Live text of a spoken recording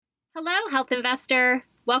Hello, Health Investor.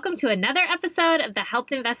 Welcome to another episode of the Health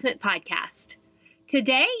Investment Podcast.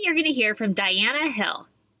 Today, you're going to hear from Diana Hill.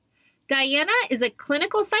 Diana is a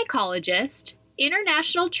clinical psychologist,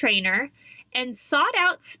 international trainer, and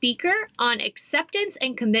sought-out speaker on acceptance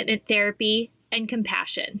and commitment therapy and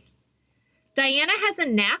compassion. Diana has a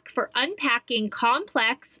knack for unpacking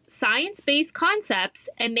complex, science-based concepts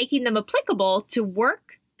and making them applicable to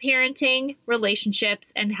work, parenting,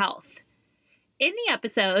 relationships, and health. In the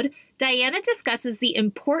episode, Diana discusses the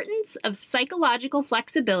importance of psychological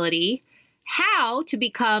flexibility, how to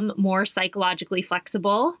become more psychologically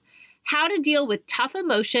flexible, how to deal with tough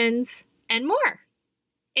emotions, and more.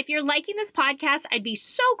 If you're liking this podcast, I'd be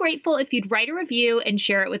so grateful if you'd write a review and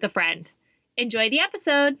share it with a friend. Enjoy the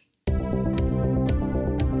episode.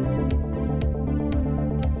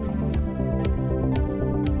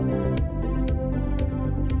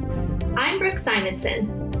 I'm Brooke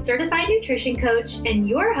Simonson, certified nutrition coach and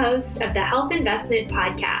your host of the Health Investment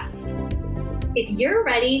Podcast. If you're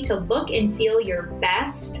ready to look and feel your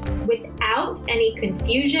best without any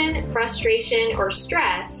confusion, frustration, or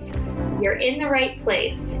stress, you're in the right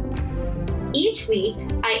place. Each week,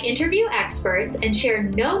 I interview experts and share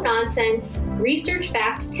no-nonsense,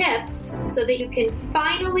 research-backed tips so that you can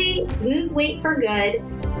finally lose weight for good,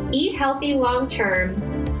 eat healthy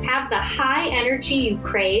long-term, have the high energy you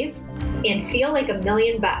crave, and feel like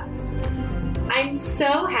 $1,000,000. I'm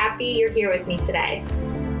so happy you're here with me today.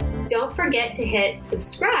 Don't forget to hit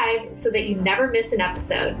subscribe so that you never miss an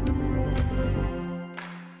episode.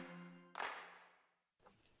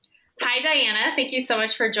 Hi, Diana. Thank you so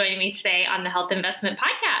much for joining me today on the Health Investment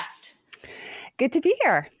Podcast. Good to be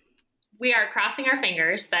here. We are crossing our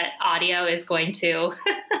fingers that audio is going to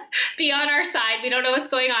be on our side. We don't know what's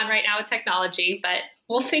going on right now with technology, but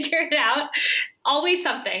we'll figure it out. Always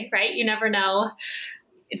something, right? You never know.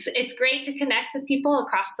 It's great to connect with people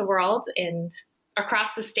across the world and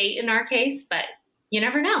across the state in our case, but you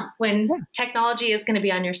never know when technology is going to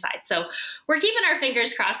be on your side. So we're keeping our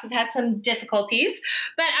fingers crossed. We've had some difficulties,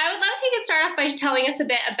 but I would love if you could start off by telling us a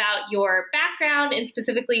bit about your background and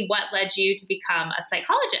specifically what led you to become a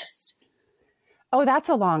psychologist. Oh, that's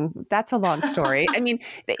a long story. I mean,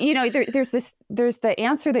 there's the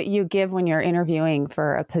answer that you give when you're interviewing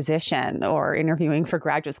for a position or interviewing for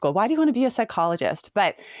graduate school. Why do you want to be a psychologist?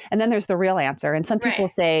 And then there's the real answer. And some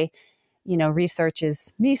people say, research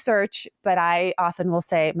is research, but I often will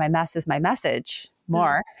say my mess is my message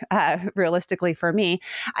more realistically for me.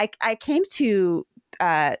 I came to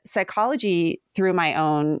psychology through my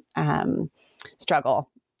own struggle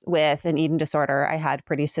with an eating disorder. I had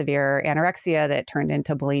pretty severe anorexia that turned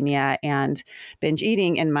into bulimia and binge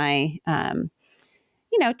eating in my,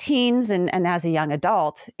 teens and as a young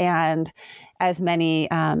adult. And as many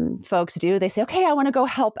folks do, they say, okay, I want to go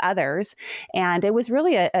help others. And it was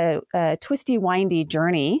really a twisty, windy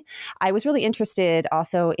journey. I was really interested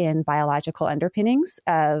also in biological underpinnings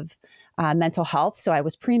of mental health. So I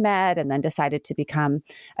was pre-med and then decided to become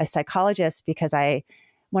a psychologist because I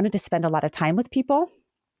wanted to spend a lot of time with people.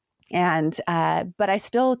 And, but I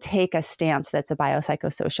still take a stance that's a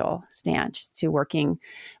biopsychosocial stance to working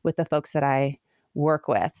with the folks that I work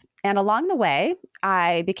with. And along the way,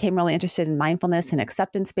 I became really interested in mindfulness and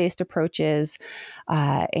acceptance-based approaches,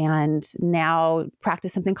 and now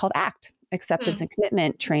practice something called ACT, acceptance and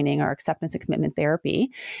commitment training or acceptance and commitment therapy,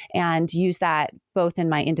 and use that both in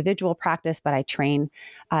my individual practice, but I train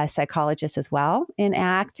psychologists as well in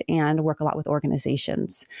ACT and work a lot with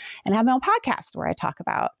organizations. And I have my own podcast where I talk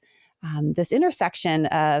about this intersection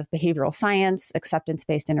of behavioral science,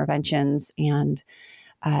 acceptance-based interventions, and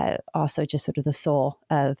also just sort of the soul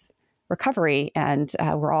of recovery. And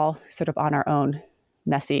we're all sort of on our own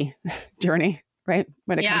messy journey, right?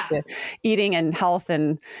 When it comes to eating and health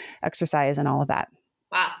and exercise and all of that.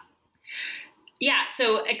 Wow. Yeah.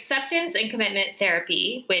 So acceptance and commitment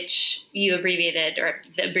therapy, which you abbreviated, or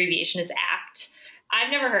the abbreviation is ACT. I've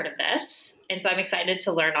never heard of this. And so I'm excited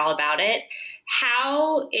to learn all about it.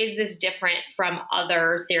 How is this different from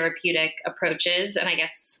other therapeutic approaches? And I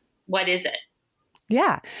guess, what is it?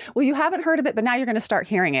 Yeah. Well, you haven't heard of it, but now you're going to start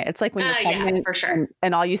hearing it. It's like when you're pregnant for sure.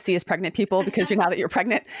 and all you see is pregnant people because now that you're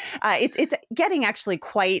pregnant. It's getting actually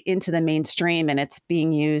quite into the mainstream, and it's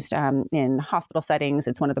being used in hospital settings.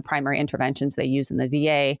 It's one of the primary interventions they use in the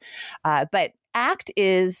VA. But ACT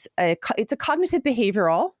is it's a cognitive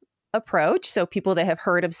behavioral approach. So people that have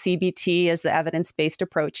heard of CBT as the evidence-based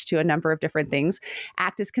approach to a number of different things,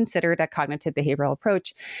 ACT is considered a cognitive behavioral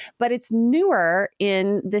approach. But it's newer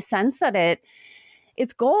in the sense that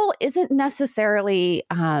its goal isn't necessarily,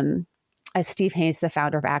 as Steve Hayes, the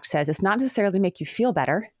founder of ACT, says, it's not necessarily make you feel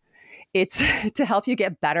better. It's to help you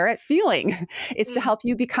get better at feeling. It's to help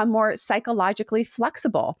you become more psychologically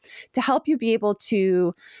flexible, to help you be able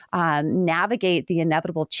to navigate the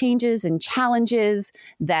inevitable changes and challenges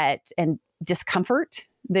and discomfort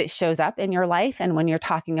that shows up in your life. And when you're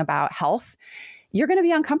talking about health, you're going to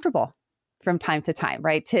be uncomfortable from time to time,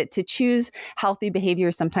 right? To choose healthy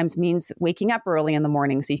behaviors sometimes means waking up early in the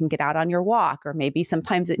morning so you can get out on your walk, or maybe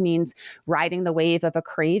sometimes it means riding the wave of a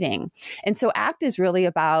craving. And so ACT is really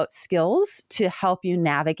about skills to help you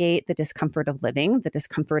navigate the discomfort of living, the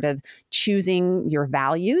discomfort of choosing your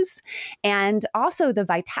values, and also the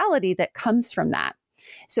vitality that comes from that.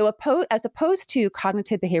 So as opposed to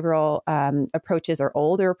cognitive behavioral approaches or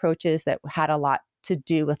older approaches that had a lot to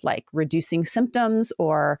do with like reducing symptoms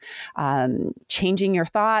or changing your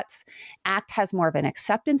thoughts, ACT has more of an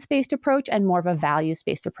acceptance-based approach and more of a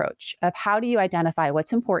values-based approach of how do you identify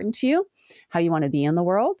what's important to you, how you want to be in the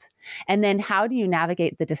world, and then how do you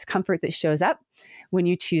navigate the discomfort that shows up when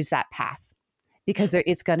you choose that path. Because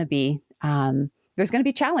there's going to be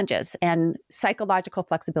challenges, and psychological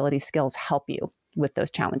flexibility skills help you with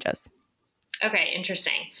those challenges. Okay,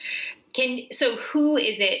 interesting. So who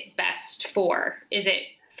is it best for? Is it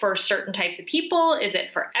for certain types of people? Is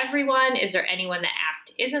it for everyone? Is there anyone that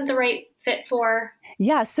ACT isn't the right fit for?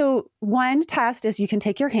 Yeah. So one test is you can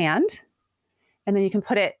take your hand and then you can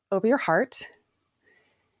put it over your heart.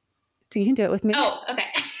 So you can do it with me. Oh, okay.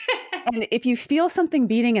 And if you feel something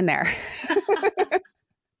beating in there,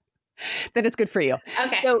 then it's good for you.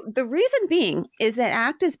 Okay. So the reason being is that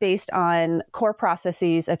ACT is based on core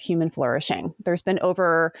processes of human flourishing. There's been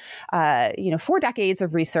over 4 decades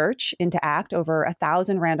of research into ACT, over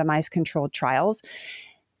 1,000 randomized controlled trials.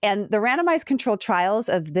 And the randomized controlled trials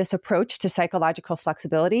of this approach to psychological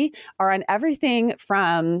flexibility are on everything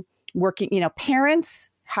from working, parents,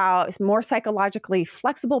 how more psychologically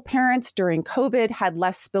flexible parents during COVID had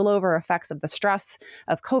less spillover effects of the stress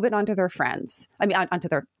of COVID onto their friends.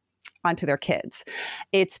 Onto their kids.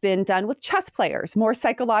 It's been done with chess players. More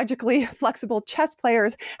psychologically flexible chess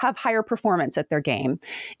players have higher performance at their game.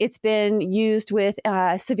 It's been used with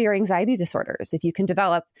severe anxiety disorders. If you can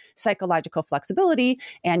develop psychological flexibility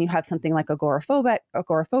and you have something like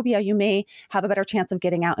agoraphobia, you may have a better chance of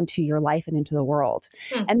getting out into your life and into the world.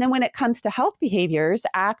 And then when it comes to health behaviors,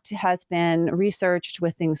 ACT has been researched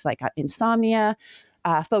with things like insomnia,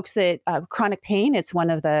 folks that chronic pain. It's one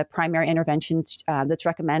of the primary interventions that's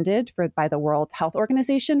recommended by the World Health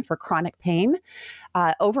Organization for chronic pain,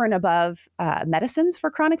 over and above medicines for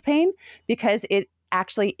chronic pain, because it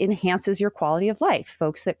actually enhances your quality of life.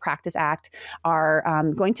 Folks that practice ACT are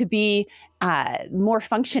going to be more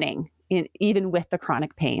functioning even with the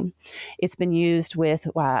chronic pain. It's been used with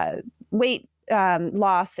weight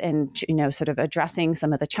loss and, sort of addressing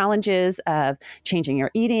some of the challenges of changing your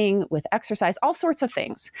eating with exercise, all sorts of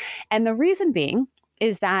things. And the reason being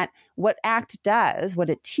is that what ACT does, what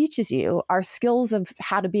it teaches you, are skills of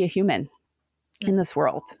how to be a human in this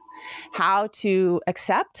world, how to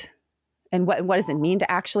accept. And what does it mean to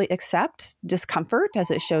actually accept discomfort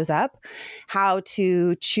as it shows up? How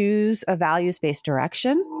to choose a values-based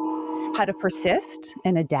direction, how to persist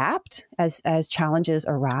and adapt as challenges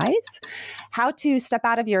arise, how to step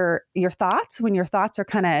out of your thoughts when your thoughts are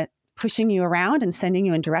kind of pushing you around and sending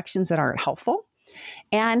you in directions that aren't helpful,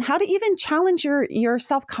 and how to even challenge your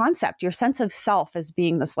self-concept, your sense of self as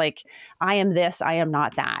being this like, I am this, I am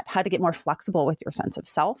not that, how to get more flexible with your sense of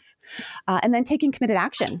self, and then taking committed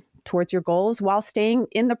action towards your goals while staying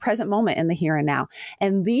in the present moment, in the here and now.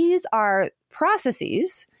 And these are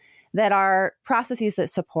processes that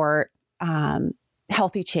support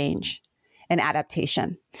healthy change and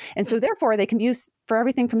adaptation. And so therefore they can be used for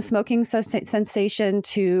everything from smoking cessation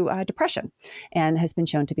to depression, and has been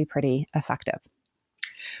shown to be pretty effective.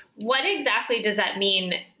 What exactly does that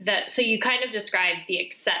mean? So you kind of described the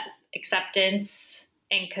acceptance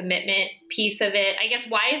and commitment piece of it. I guess,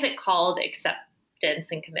 why is it called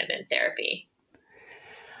acceptance and commitment therapy?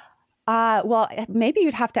 Well, maybe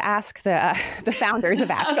you'd have to ask the founders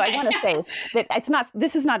of ACT. Okay. So I want to say that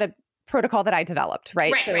this is not a protocol that I developed,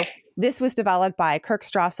 right? Right. This was developed by Kirk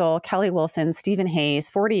Strassel, Kelly Wilson, Stephen Hayes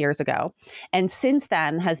 40 years ago. And since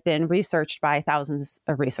then has been researched by thousands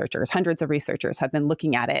of researchers. Hundreds of researchers have been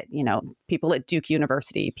looking at it. People at Duke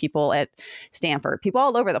University, people at Stanford, people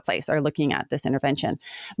all over the place are looking at this intervention.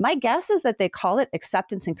 My guess is that they call it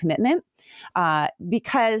acceptance and commitment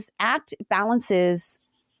because ACT balances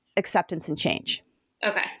acceptance and change.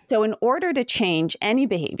 Okay. So in order to change any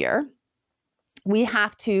behavior, we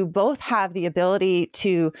have to both have the ability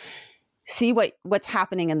to see what's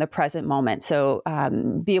happening in the present moment. So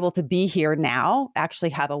be able to be here now, actually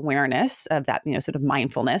have awareness of that, sort of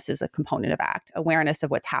mindfulness is a component of ACT, awareness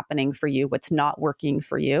of what's happening for you, what's not working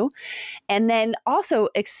for you. And then also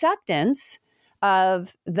acceptance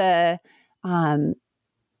of the, an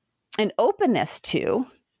openness to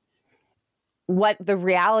what the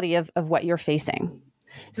reality of what you're facing.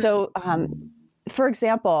 So, for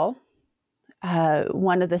example,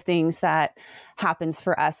 one of the things that happens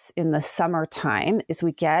for us in the summertime is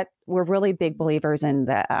we're really big believers in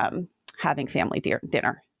the having family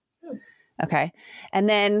dinner. Okay. And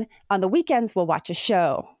then on the weekends, we'll watch a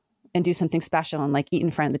show and do something special and like eat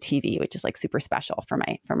in front of the TV, which is like super special for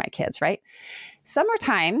my kids, right?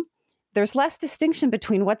 Summertime, there's less distinction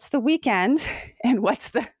between what's the weekend and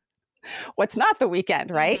what's not the weekend,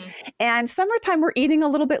 right? Mm-hmm. And summertime, we're eating a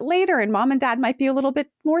little bit later and mom and dad might be a little bit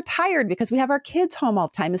more tired because we have our kids home all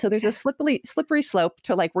the time. And so there's a slippery slope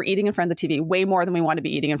to like, we're eating in front of the TV way more than we want to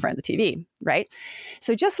be eating in front of the TV, right?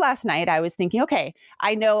 So just last night, I was thinking, okay,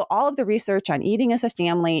 I know all of the research on eating as a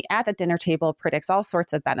family at the dinner table predicts all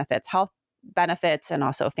sorts of benefits, health benefits, and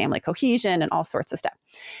also family cohesion and all sorts of stuff.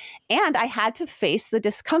 And I had to face the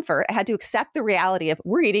discomfort. I had to accept the reality of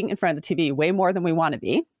we're eating in front of the TV way more than we want to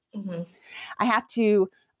be. Mm-hmm. I have to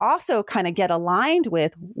also kind of get aligned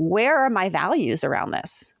with where are my values around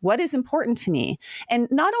this? What is important to me? And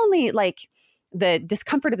not only like the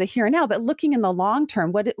discomfort of the here and now, but looking in the long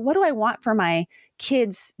term, what do I want for my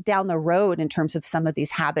kids down the road in terms of some of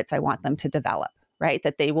these habits I want them to develop, right?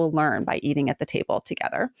 That they will learn by eating at the table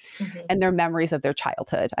together and their memories of their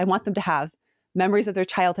childhood. I want them to have memories of their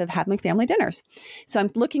childhood having family dinners. So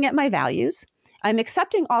I'm looking at my values. I'm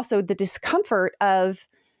accepting also the discomfort of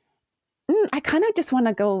I kind of just want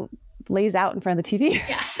to go laze out in front of the TV.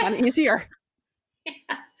 Yeah. Kind of easier.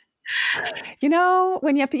 Yeah.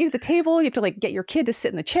 When you have to eat at the table, you have to like get your kid to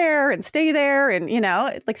sit in the chair and stay there and,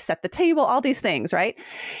 like set the table, all these things, right?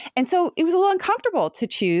 And so it was a little uncomfortable to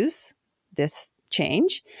choose this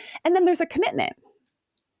change. And then there's a commitment,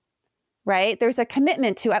 right? There's a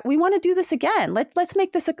commitment to, we want to do this again. Let's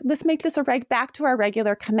make this back to our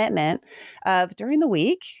regular commitment of during the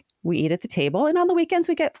week, we eat at the table, and on the weekends,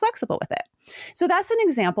 we get flexible with it. So that's an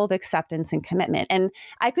example of acceptance and commitment. And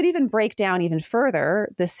I could even break down even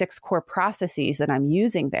further the 6 core processes that I'm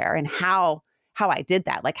using there and how I did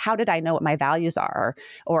that. Like, how did I know what my values are?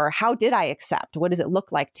 Or how did I accept? What does it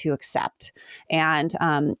look like to accept? And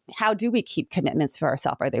how do we keep commitments for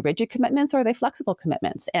ourselves? Are they rigid commitments or are they flexible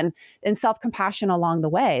commitments? And self-compassion along the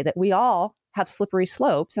way, that we all have slippery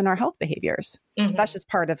slopes in our health behaviors. Mm-hmm. That's just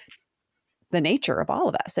part of the nature of all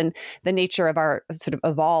of us. And the nature of our sort of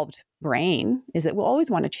evolved brain is that we'll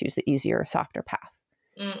always want to choose the easier, softer path.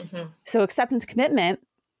 Mm-hmm. So acceptance commitment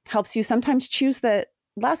helps you sometimes choose the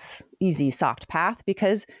less easy, soft path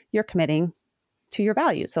because you're committing to your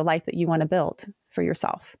values, the life that you want to build for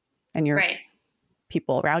yourself and your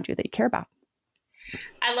people around you that you care about.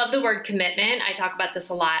 I love the word commitment. I talk about this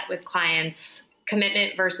a lot with clients.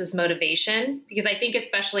 Commitment versus motivation, because I think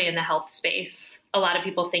especially in the health space, a lot of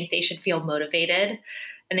people think they should feel motivated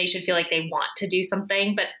and they should feel like they want to do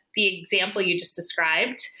something. But the example you just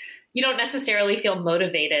described, you don't necessarily feel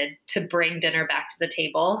motivated to bring dinner back to the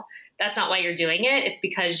table. That's not why you're doing it. It's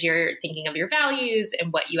because you're thinking of your values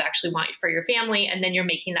and what you actually want for your family, and then you're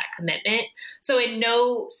making that commitment. So in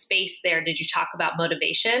no space there did you talk about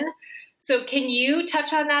motivation. So can you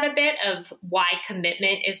touch on that a bit of why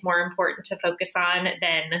commitment is more important to focus on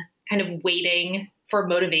than kind of waiting for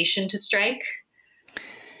motivation to strike?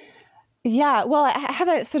 Yeah, well, I have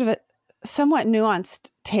a sort of a somewhat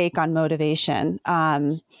nuanced take on motivation.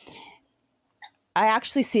 I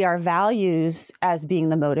actually see our values as being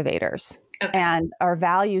the motivators and our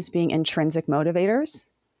values being intrinsic motivators.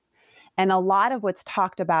 And a lot of what's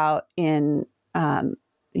talked about in,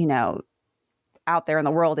 out there in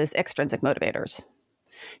the world is extrinsic motivators.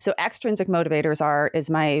 So extrinsic motivators is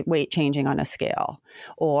my weight changing on a scale?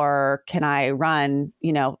 Or can I run,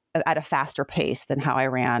 at a faster pace than how I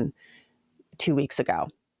ran 2 weeks ago?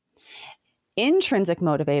 Intrinsic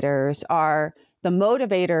motivators are the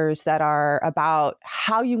motivators that are about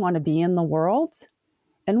how you want to be in the world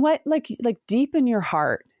and what, like deep in your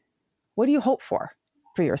heart, what do you hope for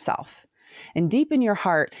yourself? And deep in your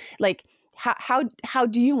heart, like, how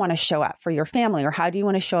do you want to show up for your family, or how do you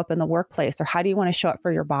want to show up in the workplace, or how do you want to show up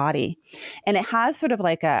for your body? And it has sort of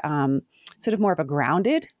like a sort of more of a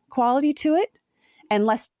grounded quality to it, and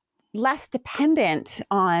less dependent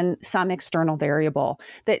on some external variable.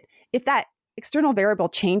 That if that external variable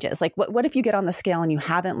changes, like what if you get on the scale and you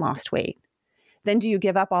haven't lost weight? Then do you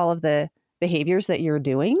give up all of the behaviors that you're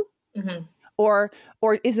doing? Mm-hmm. Or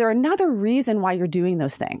is there another reason why you're doing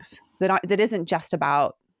those things that isn't just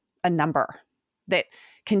about a number that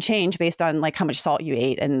can change based on like how much salt you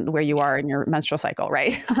ate and where you are in your menstrual cycle,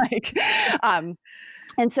 right?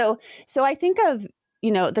 And so I think of,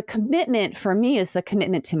 the commitment for me is the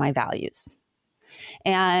commitment to my values.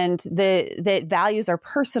 And that values are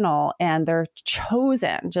personal and they're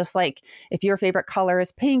chosen. Just like if your favorite color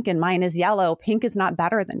is pink and mine is yellow, pink is not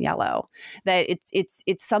better than yellow. That it's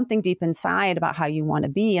something deep inside about how you want to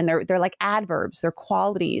be. And they're like adverbs, they're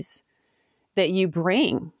qualities that you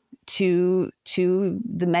bring to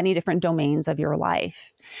the many different domains of your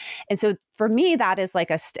life. And so for me, that is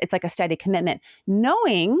it's like a steady commitment,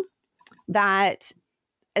 knowing that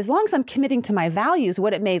as long as I'm committing to my values,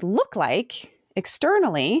 what it may look like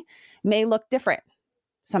externally may look different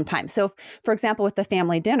sometimes. So for example, with the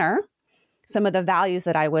family dinner, some of the values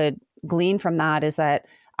that I would glean from that is that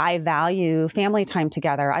I value family time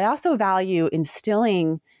together. I also value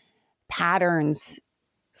instilling patterns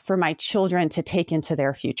for my children to take into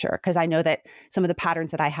their future, because I know that some of the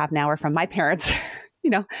patterns that I have now are from my parents,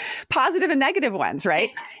 positive and negative ones, right?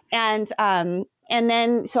 And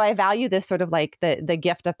then, so I value this sort of like the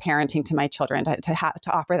gift of parenting to my children to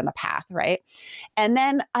offer them a path, right? And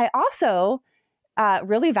then I also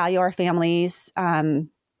really value our families, offering,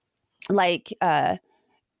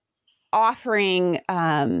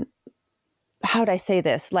 how would I say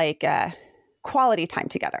this? Quality time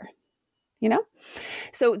together,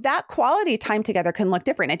 So that quality time together can look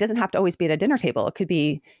different. It doesn't have to always be at a dinner table. It could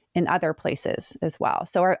be in other places as well.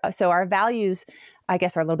 So our values, I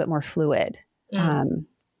guess, are a little bit more fluid. And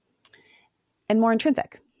more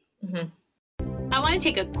intrinsic. Mm-hmm. I want to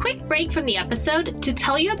take a quick break from the episode to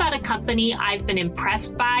tell you about a company I've been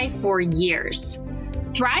impressed by for years.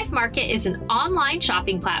 Thrive Market is an online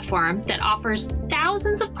shopping platform that offers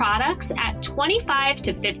thousands of products at 25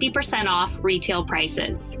 to 50% off retail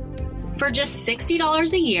prices. For just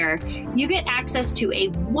 $60 a year, you get access to a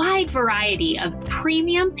wide variety of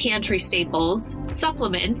premium pantry staples,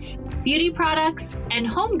 supplements, beauty products, and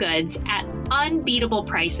home goods at unbeatable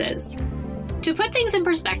prices. To put things in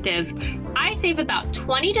perspective, I save about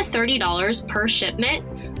 $20 to $30 per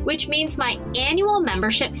shipment, which means my annual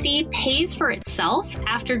membership fee pays for itself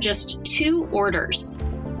after just 2 orders.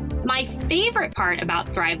 My favorite part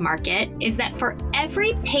about Thrive Market is that for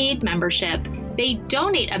every paid membership, they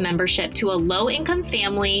donate a membership to a low-income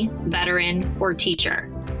family, veteran, or teacher.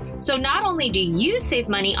 So not only do you save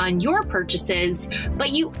money on your purchases,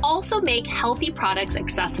 but you also make healthy products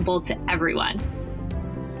accessible to everyone.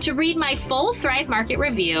 To read my full Thrive Market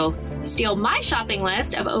review, steal my shopping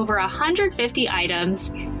list of over 150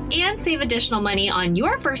 items, and save additional money on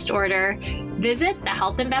your first order, visit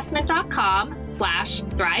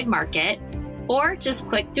thehealthinvestment.com/Thrive Market, or just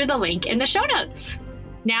click through the link in the show notes.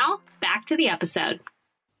 Now, back to the episode.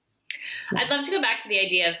 I'd love to go back to the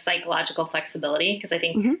idea of psychological flexibility, because I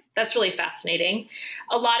think that's really fascinating.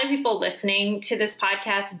 A lot of people listening to this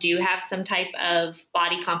podcast do have some type of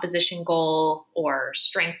body composition goal or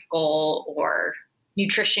strength goal or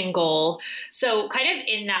nutrition goal. So kind of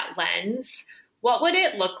in that lens, what would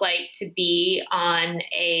it look like to be on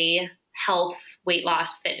a health, weight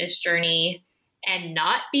loss, fitness journey and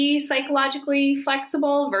not be psychologically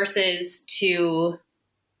flexible versus to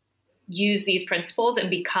use these principles and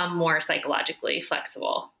become more psychologically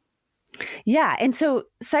flexible? Yeah. And so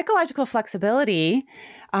psychological flexibility,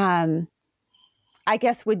 I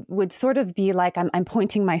guess would sort of be like, I'm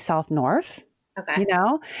pointing myself north, okay,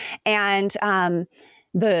 and,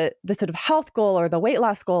 the sort of health goal or the weight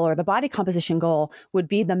loss goal or the body composition goal would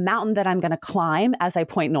be the mountain that I'm going to climb as I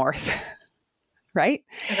point north. Right.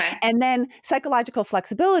 Okay. And then psychological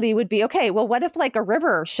flexibility would be, okay, well, what if like a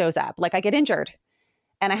river shows up, like I get injured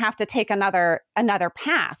and I have to take another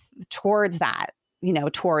path towards that,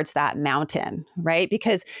 towards that mountain, right?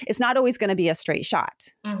 Because it's not always going to be a straight shot,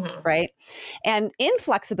 right? And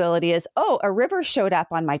inflexibility is, a river showed up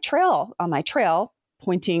on my trail,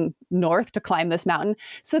 pointing north to climb this mountain.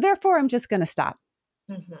 So therefore, I'm just going to stop.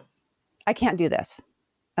 I can't do this.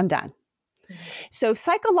 I'm done. So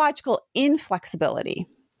psychological inflexibility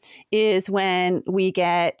is when we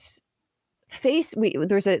get there's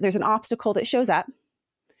an obstacle that shows up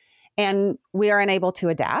and we are unable to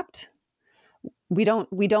adapt. We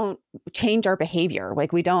don't change our behavior.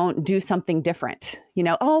 Like we don't do something different.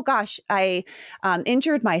 Oh gosh, I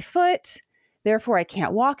injured my foot, therefore I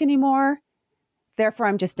can't walk anymore. Therefore,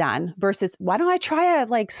 I'm just done. Versus, why don't I try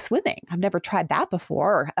swimming? I've never tried that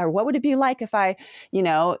before. Or what would it be like if I,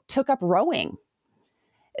 took up rowing?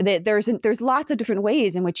 There's lots of different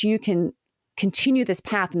ways in which you can continue this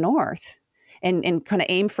path north and kind of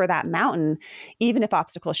aim for that mountain, even if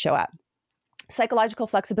obstacles show up. Psychological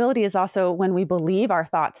flexibility is also when we believe our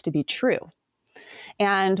thoughts to be true.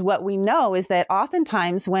 And what we know is that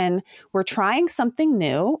oftentimes when we're trying something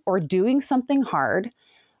new or doing something hard,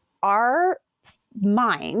 our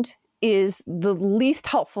mind is the least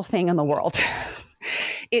helpful thing in the world.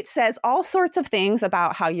 It says all sorts of things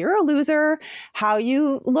about how you're a loser, how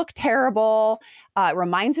you look terrible. It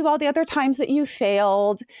reminds you of all the other times that you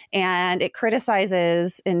failed, and it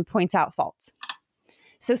criticizes and points out faults.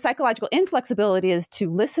 So psychological inflexibility is to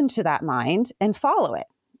listen to that mind and follow it,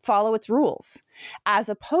 follow its rules, as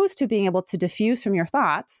opposed to being able to diffuse from your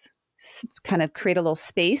thoughts, kind of create a little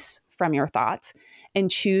space from your thoughts and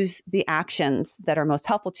choose the actions that are most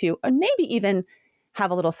helpful to you, and maybe even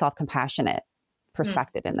have a little self-compassionate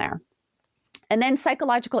perspective in there. And then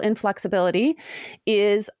psychological inflexibility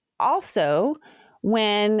is also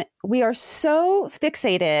when we are so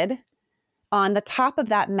fixated on the top of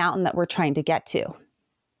that mountain that we're trying to get to,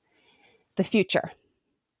 the future,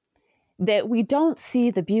 that we don't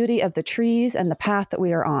see the beauty of the trees and the path that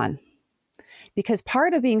we are on. Because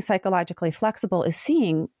part of being psychologically flexible is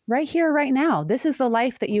seeing right here, right now, this is the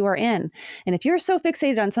life that you are in. And if you're so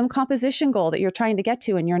fixated on some composition goal that you're trying to get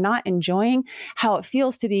to, and you're not enjoying how it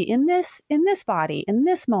feels to be in this body, in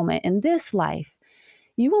this moment, in this life,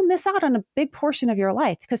 you will miss out on a big portion of your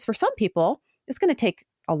life. Because for some people, it's going to take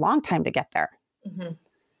a long time to get there. Mm-hmm.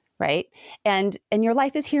 Right? And your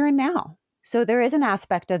life is here and now. So there is an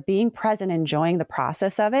aspect of being present, enjoying the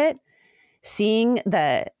process of it, seeing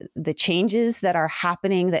the changes that are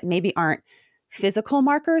happening that maybe aren't physical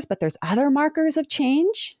markers, but there's other markers of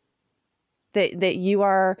change that you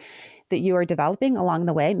are developing along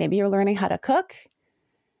the way. Maybe you're learning how to cook.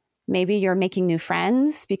 Maybe you're making new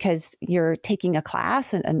friends because you're taking a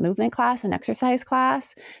class, a movement class, an exercise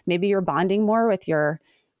class. Maybe you're bonding more with your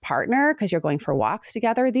partner because you're going for walks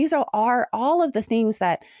together. These are all of the things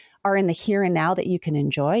that are in the here and now that you can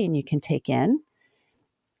enjoy and you can take in.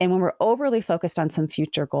 And when we're overly focused on some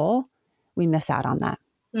future goal, we miss out on that.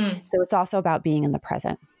 So it's also about being in the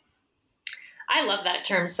present. I love that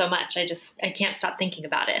term so much. I can't stop thinking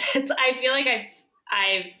about it. I feel like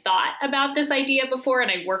I've thought about this idea before, and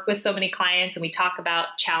I work with so many clients and we talk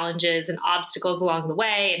about challenges and obstacles along the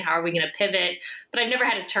way and how are we going to pivot, but I've never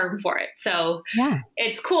had a term for it. So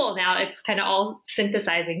It's cool. Now it's kind of all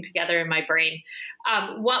synthesizing together in my brain.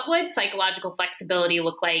 What would psychological flexibility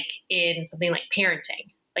look like in something like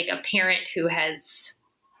parenting? Like a parent who has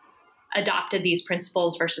adopted these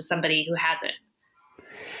principles versus somebody who hasn't?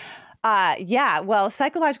 Well,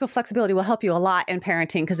 psychological flexibility will help you a lot in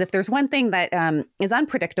parenting, because if there's one thing that is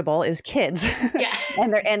unpredictable is kids. Yeah.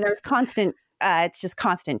 and there's constant, it's just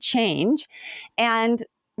constant change. And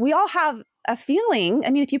we all have a feeling,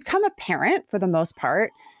 I mean, if you become a parent for the most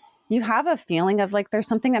part, you have a feeling of like, there's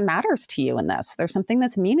something that matters to you in this. There's something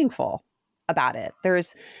that's meaningful about it.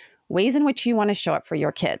 There's ways in which you want to show up for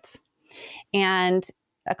your kids. And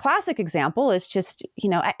a classic example is just,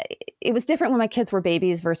 it was different when my kids were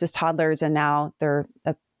babies versus toddlers, and now they're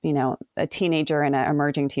a teenager and an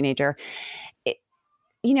emerging teenager.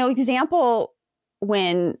 Example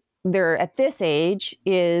when they're at this age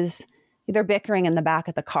is they're bickering in the back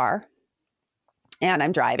of the car, and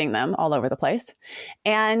I'm driving them all over the place,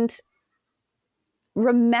 and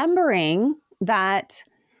remembering that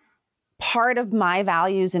part of my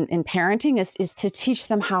values in parenting is to teach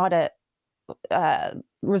them how to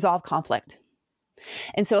resolve conflict.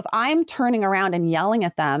 And so if I'm turning around and yelling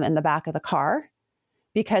at them in the back of the car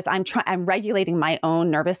because I'm regulating my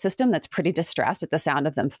own nervous system that's pretty distressed at the sound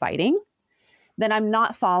of them fighting, then I'm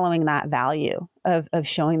not following that value of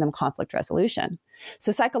showing them conflict resolution.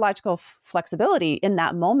 So psychological flexibility in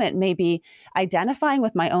that moment may be identifying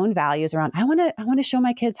with my own values around, I want to show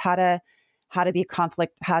my kids how to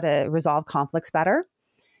resolve conflicts better.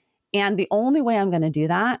 And the only way I'm going to do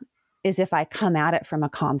that is if I come at it from a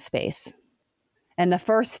calm space. And the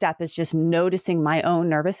first step is just noticing my own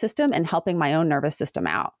nervous system and helping my own nervous system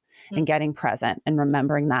out and getting present and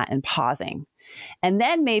remembering that and pausing. And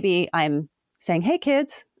then maybe I'm saying, hey,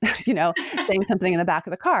 kids, saying something in the back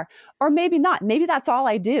of the car, or maybe not. Maybe that's all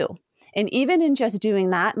I do. And even in just doing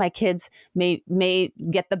that, my kids may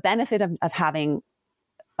get the benefit of having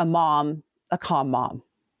a calm mom,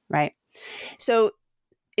 right? So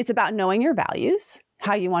it's about knowing your values,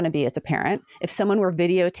 how you want to be as a parent. If someone were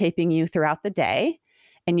videotaping you throughout the day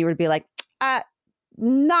and you would be like,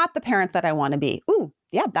 not the parent that I want to be. Ooh,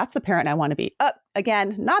 yeah, that's the parent I want to be.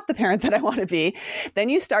 Again, not the parent that I want to be. Then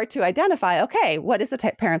you start to identify, okay, what is the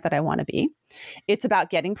type of parent that I want to be? It's about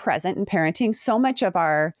getting present in parenting. So much of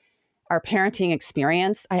our parenting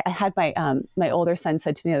experience, I had my older son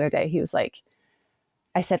said to me the other day, he was like,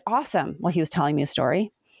 I said, awesome. Well, he was telling me a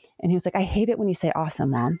story. And he was like, I hate it when you say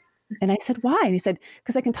awesome, Mom. And I said, why? And he said,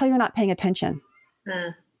 because I can tell you're not paying attention.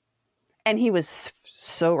 And he was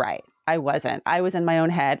so right. I wasn't. I was in my own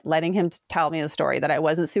head, letting him tell me the story that I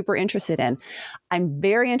wasn't super interested in. I'm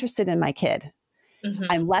very interested in my kid. Mm-hmm.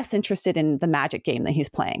 I'm less interested in the magic game that he's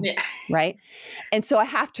playing. Yeah. Right. And so I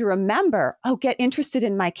have to remember, get interested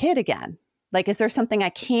in my kid again. Like, is there something I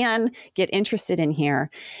can get interested in here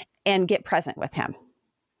and get present with him?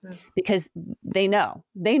 Mm-hmm. Because they know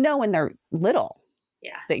when they're little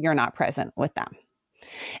that you're not present with them.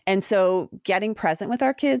 And so getting present with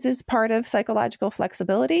our kids is part of psychological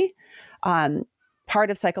flexibility. Part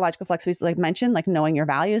of psychological flexibility, like I mentioned, like knowing your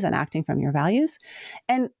values and acting from your values.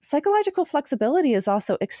 And psychological flexibility is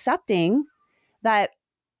also accepting that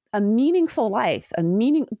a meaningful life,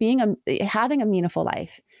 having a meaningful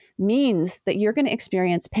life means that you're going to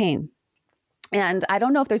experience pain. And I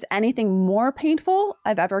don't know if there's anything more painful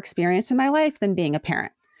I've ever experienced in my life than being a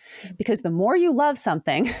parent. Because the more you love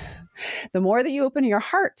something, the more that you open your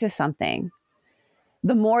heart to something,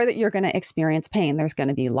 the more that you're going to experience pain. There's going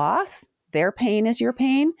to be loss. Their pain is your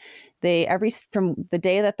pain. From the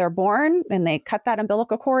day that they're born and they cut that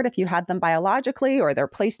umbilical cord, if you had them biologically, or they're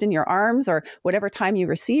placed in your arms, or whatever time you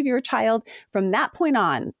receive your child, from that point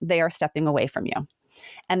on, they are stepping away from you.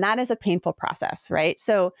 And that is a painful process, right?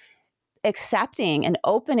 So accepting and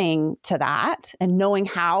opening to that and knowing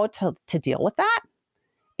how to deal with that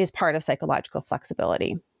is part of psychological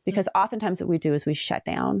flexibility. Because oftentimes what we do is we shut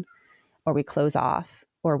down, or we close off,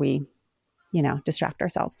 or we, distract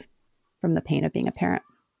ourselves from the pain of being a parent.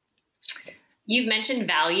 You've mentioned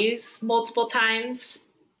values multiple times.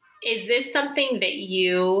 Is this something that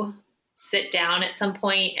you sit down at some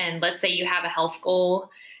point and, let's say you have a health goal,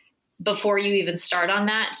 before you even start on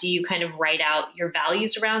that, do you kind of write out your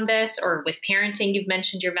values around this? Or with parenting, you've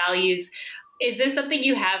mentioned your values. Is this something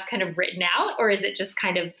you have kind of written out, or is it just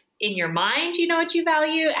kind of in your mind, you know what you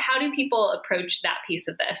value? How do people approach that piece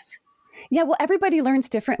of this? Yeah, well, everybody learns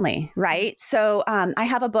differently, right? So I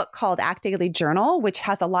have a book called Act Daily Journal, which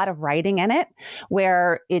has a lot of writing in it,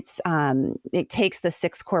 where it takes the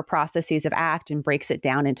 6 core processes of ACT and breaks it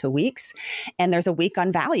down into weeks. And there's a week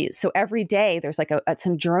on values. So every day there's like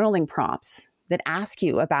some journaling prompts that ask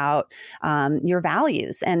you about your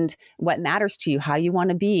values and what matters to you, how you want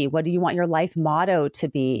to be, what do you want your life motto to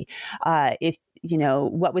be,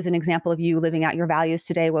 what was an example of you living out your values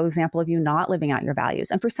today? What was an example of you not living out your values?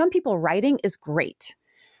 And for some people, writing is great.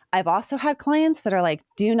 I've also had clients that are like,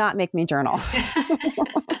 do not make me journal.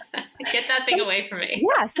 Get that thing away from me.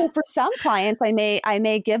 Yeah. So for some clients, I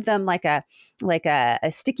may give them like a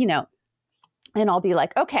sticky note, and I'll be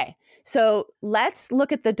like, okay, so let's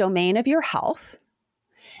look at the domain of your health.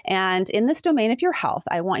 And in this domain of your health,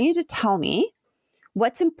 I want you to tell me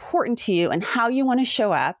what's important to you and how you want to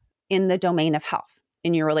show up in the domain of health,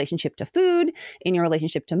 in your relationship to food, in your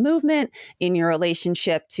relationship to movement, in your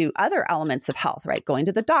relationship to other elements of health, right? Going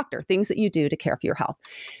to the doctor, things that you do to care for your health.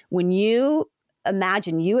 When you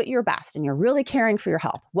imagine you at your best and you're really caring for your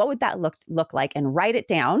health, what would that look like? And write it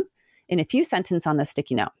down in a few sentences on the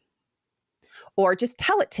sticky note. Or just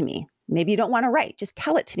tell it to me. Maybe you don't want to write, just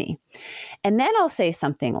tell it to me. And then I'll say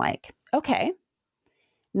something like, okay,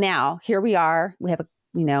 now here we are. We have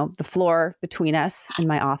the floor between us in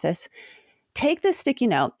my office. Take this sticky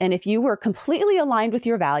note. And if you were completely aligned with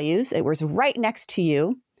your values, it was right next to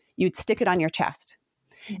you, you'd stick it on your chest.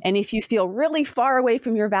 And if you feel really far away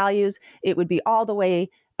from your values, it would be all the way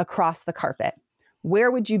across the carpet.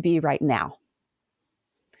 Where would you be right now?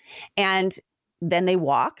 And then they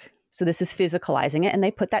walk. So this is physicalizing it. And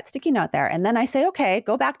they put that sticky note there. And then I say, okay,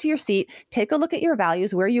 go back to your seat. Take a look at your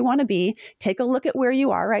values, where you want to be. Take a look at where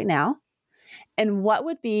you are right now. And what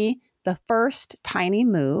would be the first tiny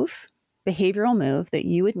move, behavioral move, that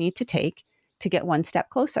you would need to take to get one step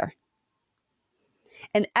closer?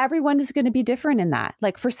 And everyone is going to be different in that.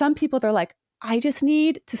 Like for some people, they're like, I just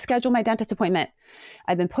need to schedule my dentist appointment.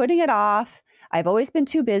 I've been putting it off. I've always been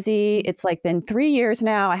too busy. It's like been 3 years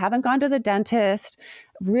now. I haven't gone to the dentist.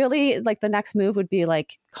 Really, like the next move would be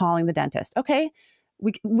like calling the dentist. Okay,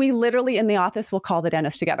 we literally in the office will call the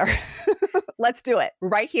dentist together. Let's do it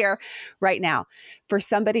right here, right now. For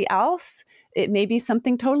somebody else, it may be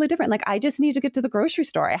something totally different. Like, I just need to get to the grocery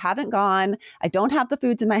store. I haven't gone. I don't have the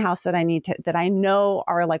foods in my house that I know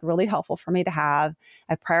are like really helpful for me to have.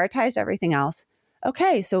 I've prioritized everything else.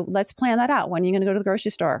 Okay, so let's plan that out. When are you going to go to the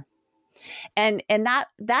grocery store? And that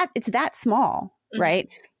it's that small, mm-hmm. right?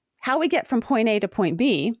 How we get from point A to point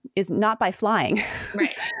B is not by flying.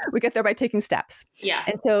 Right. We get there by taking steps. Yeah.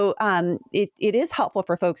 And so it is helpful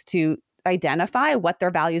for folks to identify what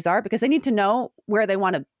their values are, because they need to know where they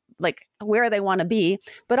want to be,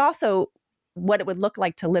 but also what it would look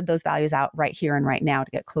like to live those values out right here and right now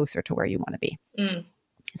to get closer to where you want to be.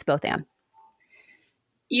 It's both and.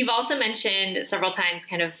 You've also mentioned several times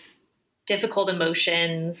kind of difficult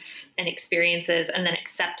emotions and experiences and then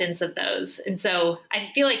acceptance of those. And so I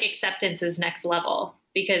feel like acceptance is next level,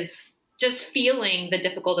 because just feeling the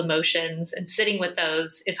difficult emotions and sitting with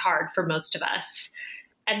those is hard for most of us.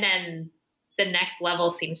 And then the next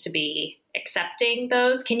level seems to be accepting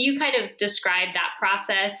those. Can you kind of describe that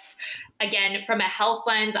process? Again, from a health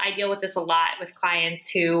lens, I deal with this a lot with clients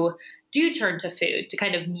who do turn to food to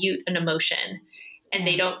kind of mute an emotion, and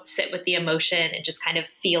they don't sit with the emotion and just kind of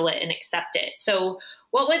feel it and accept it. So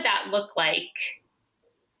what would that look like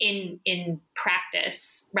in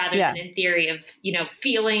practice rather than in theory of, you know,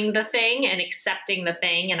 feeling the thing and accepting the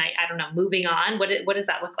thing and I don't know, moving on? What does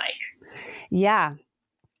that look like? Yeah.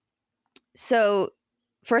 So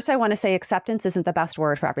first I want to say acceptance isn't the best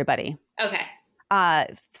word for everybody. Okay.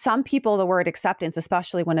 Some people, the word acceptance,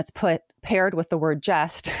 especially when it's paired with the word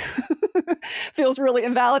just, feels really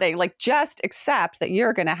invalidating. Like, just accept that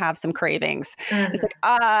you're going to have some cravings. It's like,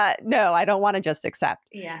 no, I don't want to just accept.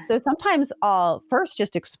 Yeah. So sometimes I'll first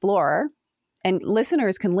just explore, and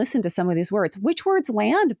listeners can listen to some of these words. Which words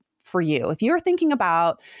land for you? If you're thinking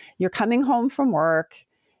about you're coming home from work,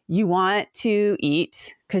 you want to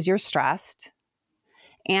eat because you're stressed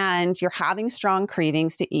and you're having strong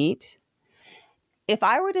cravings to eat. If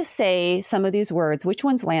I were to say some of these words, which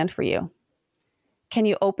ones land for you? Can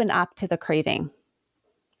you open up to the craving?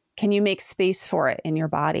 Can you make space for it in your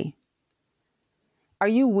body? Are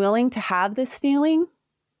you willing to have this feeling?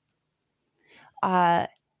 Can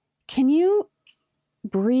you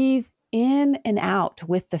breathe in and out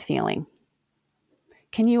with the feeling?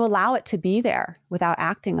 Can you allow it to be there without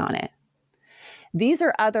acting on it? These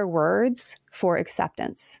are other words for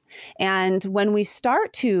acceptance. And when we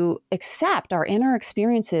start to accept our inner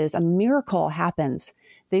experiences, a miracle happens.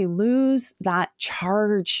 They lose that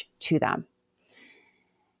charge to them.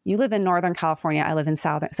 You live in Northern California. I live in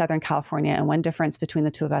Southern California. And one difference between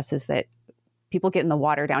the two of us is that people get in the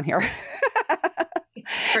water down here.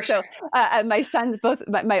 For sure. So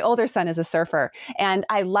my older son is a surfer. And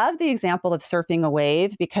I love the example of surfing a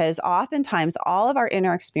wave, because oftentimes all of our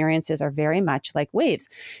inner experiences are very much like waves.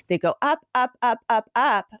 They go up, up, up, up,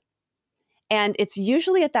 up. And it's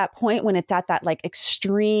usually at that point when it's at that like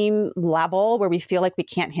extreme level where we feel like we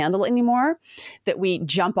can't handle it anymore, that we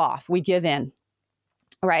jump off, we give in.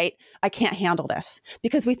 Right? I can't handle this,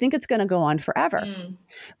 because we think it's going to go on forever.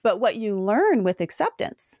 But what you learn with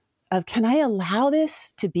acceptance of, can I allow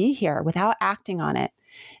this to be here without acting on it,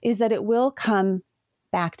 is that it will come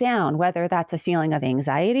back down, whether that's a feeling of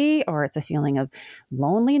anxiety or it's a feeling of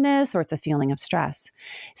loneliness or it's a feeling of stress.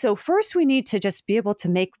 So first we need to just be able to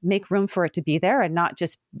make room for it to be there and not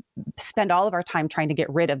just spend all of our time trying to get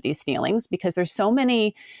rid of these feelings, because there's so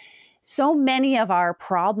many of our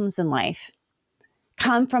problems in life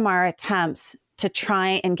come from our attempts to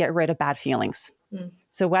try and get rid of bad feelings.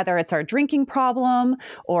 So whether it's our drinking problem,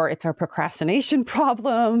 or it's our procrastination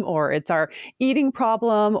problem, or it's our eating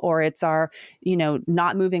problem, or it's our,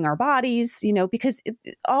 not moving our bodies, because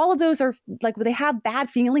all of those are like, they have bad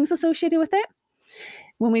feelings associated with it.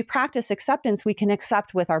 When we practice acceptance, we can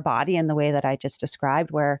accept with our body in the way that I just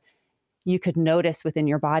described, where you could notice within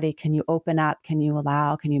your body, can you open up? Can you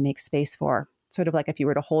allow? Can you make space for? Sort of like if you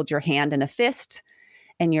were to hold your hand in a fist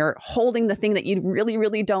and you're holding the thing that you really,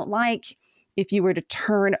 really don't like. If you were to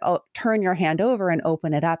turn your hand over and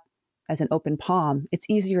open it up as an open palm, it's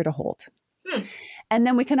easier to hold. And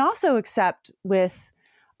then we can also accept with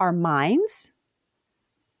our minds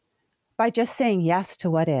by just saying yes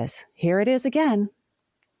to what is. Here it is again.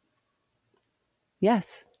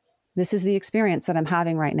 Yes, this is the experience that I'm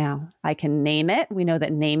having right now. I can name it. We know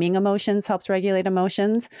that naming emotions helps regulate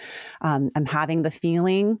emotions. I'm having the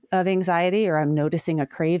feeling of anxiety, or I'm noticing a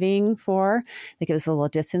craving for, that gives us a little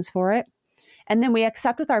distance for it. And then we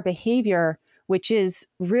accept with our behavior, which is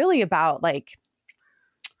really about like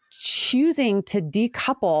choosing to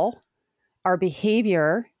decouple our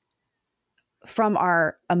behavior from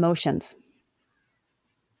our emotions.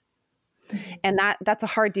 And that's a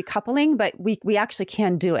hard decoupling, but we actually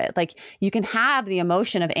can do it. Like, you can have the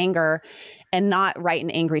emotion of anger and not write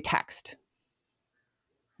an angry text,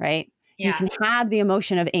 right? Yeah. You can have the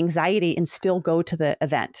emotion of anxiety and still go to the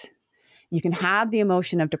event. You can have the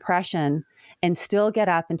emotion of depression and still get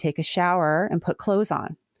up and take a shower and put clothes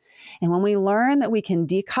on. And when we learn that we can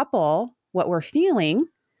decouple what we're feeling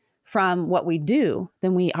from what we do,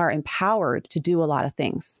 then we are empowered to do a lot of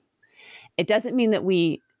things. It doesn't mean that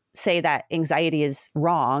we say that anxiety is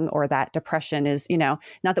wrong or that depression is, not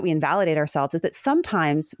that we invalidate ourselves, is that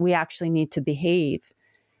sometimes we actually need to behave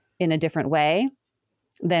in a different way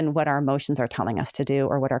than what our emotions are telling us to do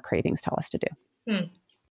or what our cravings tell us to do.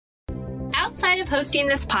 Outside of hosting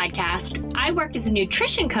this podcast, I work as a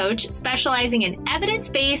nutrition coach specializing in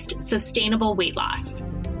evidence-based, sustainable weight loss.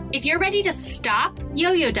 If you're ready to stop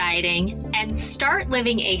yo-yo dieting and start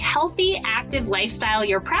living a healthy, active lifestyle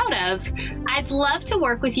you're proud of, I'd love to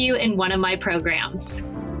work with you in one of my programs.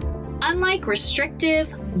 Unlike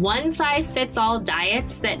restrictive, one-size-fits-all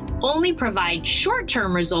diets that only provide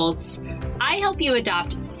short-term results, I help you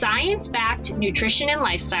adopt science-backed nutrition and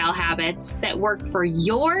lifestyle habits that work for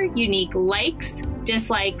your unique likes,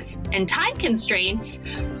 dislikes, and time constraints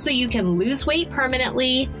so you can lose weight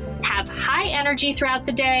permanently, have high energy throughout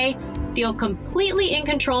the day, feel completely in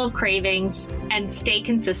control of cravings, and stay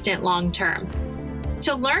consistent long-term.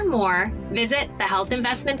 To learn more, visit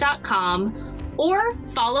thehealthinvestment.com or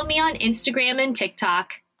follow me on Instagram and TikTok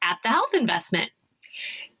at The Health Investment.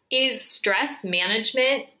 Is stress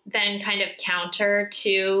management then kind of counter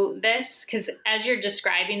to this? Because as you're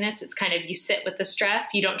describing this, it's kind of you sit with the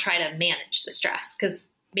stress, you don't try to manage the stress, because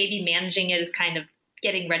maybe managing it is kind of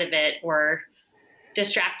getting rid of it or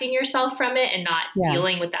distracting yourself from it and not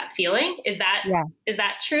dealing with that feeling. Is that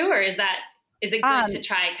true? Or is it good to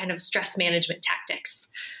try kind of stress management tactics?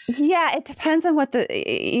 Yeah, it depends on what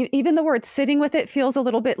even the word sitting with it feels a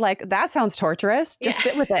little bit like, that sounds torturous. Just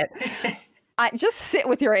sit with it. Just sit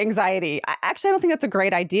with your anxiety. I don't think that's a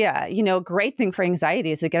great idea. Great thing for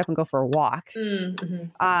anxiety is to get up and go for a walk.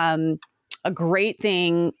 Mm-hmm. A great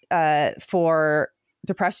thing for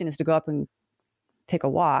depression is to go up and take a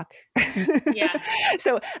walk. Yeah.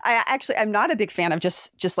 So I'm not a big fan of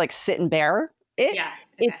just like sit and bear it. Yeah.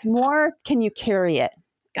 Okay. It's more, can you carry it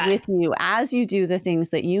with you as you do the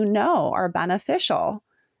things that you know are beneficial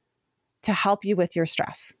to help you with your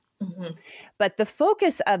stress? Mm-hmm. But the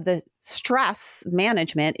focus of the stress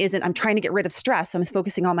management isn't, I'm trying to get rid of stress. So I'm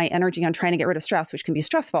focusing all my energy on trying to get rid of stress, which can be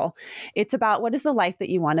stressful. It's about, what is the life that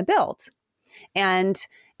you want to build? And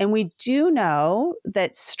we do know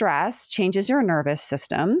that stress changes your nervous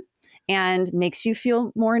system and makes you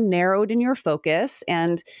feel more narrowed in your focus,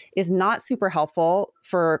 and is not super helpful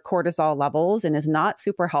for cortisol levels, and is not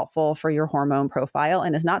super helpful for your hormone profile,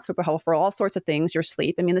 and is not super helpful for all sorts of things, your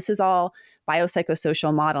sleep. I mean, this is all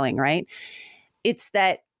biopsychosocial modeling, right? It's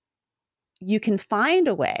that you can find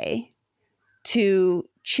a way to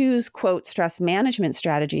choose, quote, stress management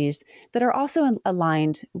strategies that are also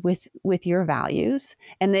aligned with your values,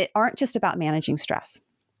 and they aren't just about managing stress.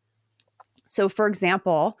 So for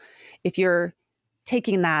example, if you're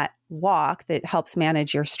taking that walk that helps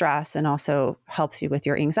manage your stress and also helps you with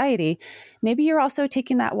your anxiety, maybe you're also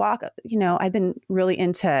taking that walk. I've been really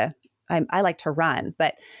into, I like to run,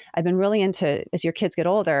 but I've been really into, as your kids get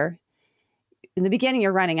older, in the beginning,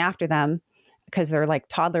 you're running after them because they're like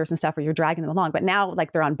toddlers and stuff, or you're dragging them along. But now,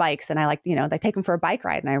 like, they're on bikes, and I like, they take them for a bike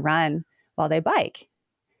ride, and I run while they bike.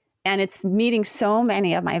 And it's meeting so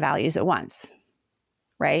many of my values at once,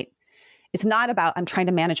 right? It's not about, I'm trying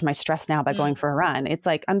to manage my stress now by going for a run. It's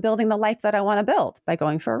like, I'm building the life that I want to build by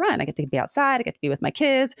going for a run. I get to be outside. I get to be with my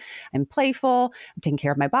kids. I'm playful. I'm taking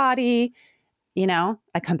care of my body. I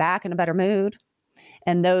come back in a better mood.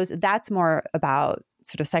 And that's more about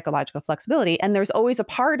sort of psychological flexibility. And there's always a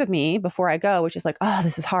part of me before I go, which is like, oh,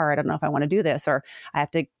 this is hard. I don't know if I want to do this, or I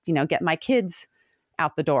have to, get my kids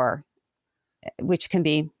out the door, which can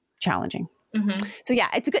be challenging. Mm-hmm. So yeah,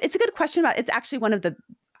 it's a good question it's actually one of the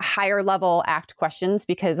higher level ACT questions,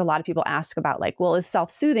 because a lot of people ask about, like, well, is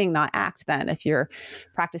self-soothing not ACT then if you're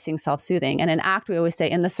practicing self-soothing? And in ACT, we always say,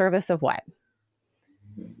 in the service of what?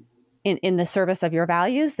 In the service of your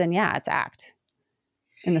values, then yeah, it's ACT.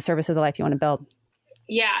 In the service of the life you want to build.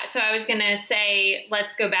 Yeah. So I was going to say,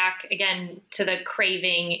 let's go back again to the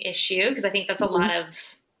craving issue, because I think that's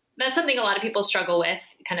that's something a lot of people struggle with,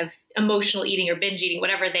 kind of emotional eating or binge eating,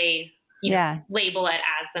 whatever they label it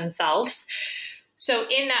as themselves. So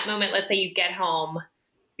in that moment, let's say you get home,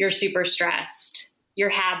 you're super stressed. Your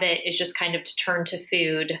habit is just kind of to turn to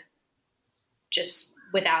food just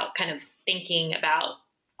without kind of thinking about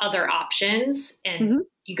other options. And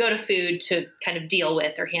you go to food to kind of deal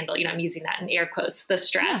with or handle, I'm using that in air quotes, the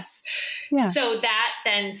stress. Yeah. So that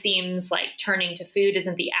then seems like turning to food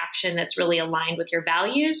isn't the action that's really aligned with your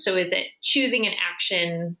values. So is it choosing an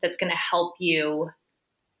action that's going to help you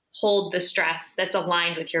hold the stress that's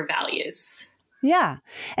aligned with your values? Yeah.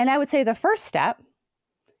 And I would say the first step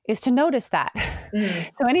is to notice that.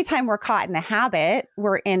 So anytime we're caught in a habit,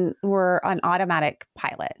 we're on automatic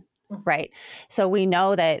pilot, right? So we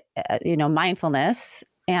know that, mindfulness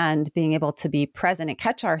and being able to be present and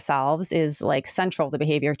catch ourselves is like central to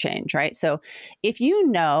behavior change, right? So if you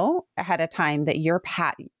know ahead of time that your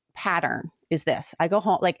pattern is this. I go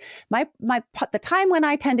home, like the time when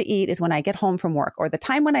I tend to eat is when I get home from work, or the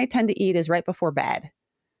time when I tend to eat is right before bed,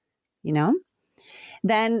 you know,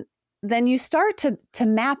 then you start to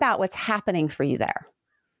map out what's happening for you there.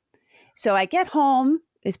 So I get home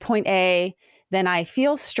is point A, then I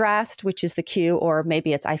feel stressed, which is the cue, or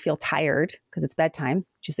maybe it's I feel tired because it's bedtime,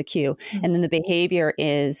 which is the cue. Mm-hmm. And then the behavior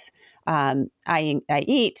is I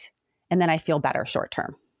eat and then I feel better short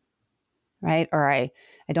term, right? Or I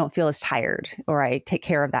don't feel as tired, or I take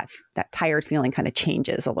care of that tired feeling kind of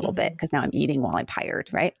changes a little bit because now I'm eating while I'm tired,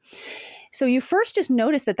 right? So you first just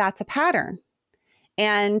notice that that's a pattern.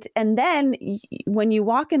 And then when you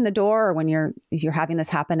walk in the door, or when you're having this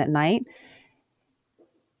happen at night,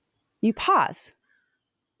 you pause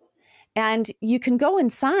and you can go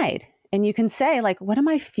inside and you can say, like, what am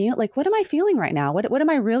I feeling right now? What am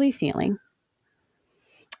I really feeling?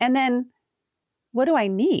 And then what do I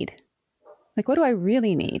need? Like, what do I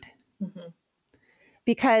really need? Mm-hmm.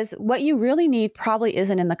 Because what you really need probably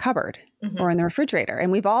isn't in the cupboard or in the refrigerator.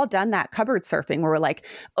 And we've all done that cupboard surfing where we're like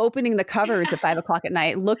opening the cupboards at 5 o'clock at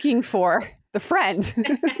night, looking for the friend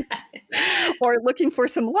or looking for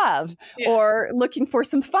some love or looking for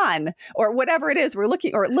some fun or whatever it is we're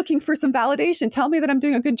looking for some validation. Tell me that I'm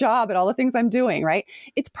doing a good job at all the things I'm doing, right?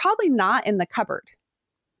 It's probably not in the cupboard.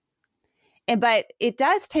 But it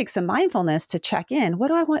does take some mindfulness to check in. What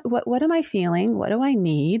do I want? What am I feeling? What do I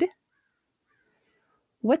need?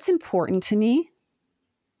 What's important to me?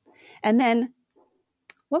 And then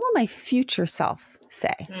what will my future self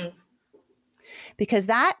say? Mm. Because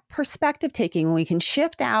that perspective taking, when we can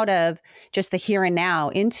shift out of just the here and now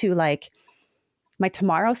into like my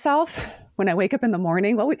tomorrow self, when I wake up in the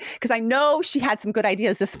morning, because I know she had some good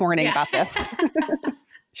ideas this morning about this.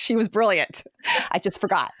 She was brilliant. I just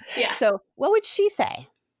forgot. Yeah. So what would she say?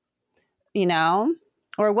 You know,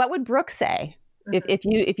 or what would Brooke say?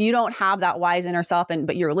 If you don't have that wise inner self,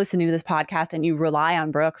 but you're listening to this podcast and you rely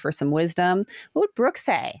on Brooke for some wisdom, what would Brooke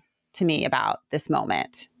say to me about this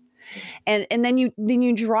moment? And then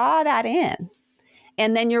you draw that in,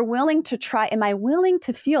 and then you're willing to try. Am I willing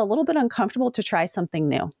to feel a little bit uncomfortable to try something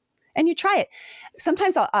new? And you try it.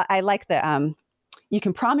 Sometimes I like the you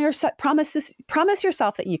can promise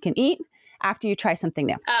yourself that you can eat after you try something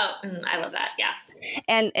new. Oh, I love that. Yeah.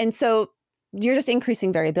 And so you're just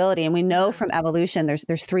increasing variability. And we know from evolution,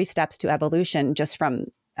 there's 3 steps to evolution, just from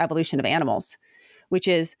evolution of animals, which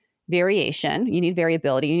is variation. You need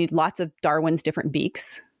variability. You need lots of Darwin's different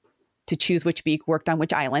beaks to choose which beak worked on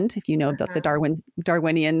which island. If you know about the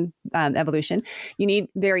Darwinian evolution, you need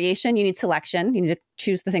variation, you need selection, you need to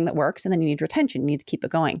choose the thing that works, and then you need retention. You need to keep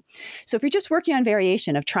it going. So if you're just working on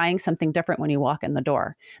variation of trying something different when you walk in the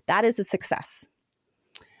door, that is a success.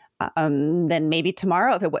 Then maybe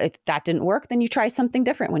tomorrow, if that didn't work, then you try something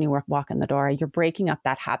different when you walk in the door. You're breaking up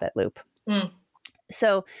that habit loop. Mm.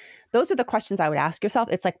 So those are the questions I would ask yourself.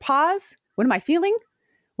 It's like, pause. What am I feeling?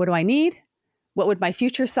 What do I need? What would my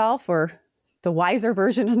future self, or the wiser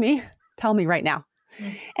version of me, tell me right now?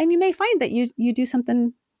 Mm. And you may find that you do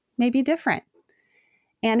something maybe different.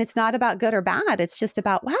 And it's not about good or bad. It's just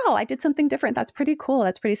about, wow, I did something different. That's pretty cool.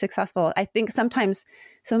 That's pretty successful. I think sometimes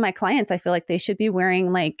some of my clients, I feel like they should be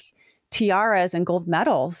wearing like tiaras and gold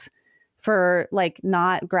medals for like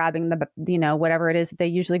not grabbing the, whatever it is that they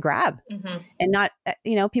usually grab. Mm-hmm. And not,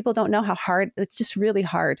 people don't know how hard, it's just really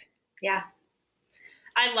hard. Yeah.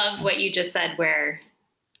 I love what you just said, where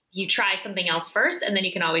you try something else first and then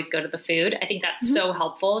you can always go to the food. I think that's so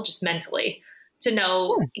helpful just mentally to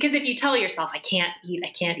know, because if you tell yourself, I can't eat,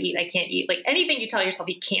 like anything you tell yourself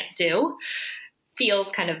you can't do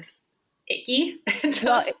feels kind of icky. So,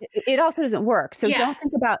 well, it also doesn't work. So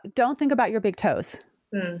don't think about your big toes.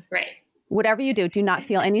 Right. Whatever you do not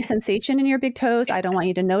feel any sensation in your big toes. I don't want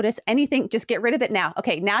you to notice anything. Just get rid of it now.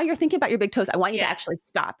 Okay. Now you're thinking about your big toes. I want you to actually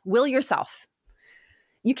stop. Will yourself.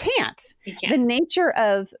 You can't. The nature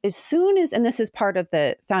of, as soon as, and this is part of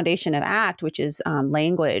the foundation of ACT, which is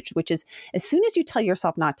language, which is as soon as you tell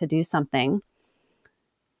yourself not to do something,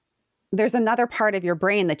 there's another part of your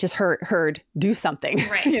brain that just heard do something.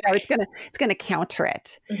 Right. It's gonna counter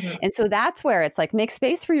it. Mm-hmm. And so that's where it's like, make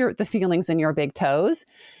space for the feelings in your big toes.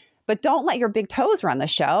 But don't let your big toes run the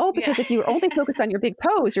show, because if you're only focused on your big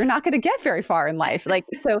toes, you're not going to get very far in life. Like,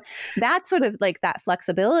 so that's sort of like that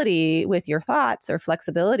flexibility with your thoughts, or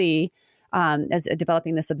flexibility as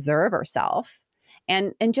developing this observer self,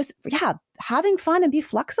 and just, having fun and be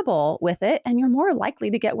flexible with it. And you're more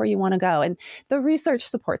likely to get where you want to go. And the research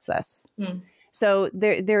supports this. So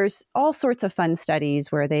there's all sorts of fun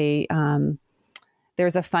studies where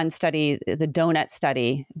there's a fun study, the donut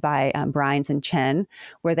study by Brines and Chen,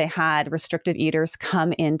 where they had restrictive eaters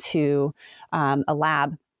come into a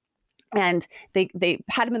lab And they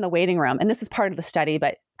had him in the waiting room. And this is part of the study,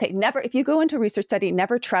 but okay, never, if you go into a research study,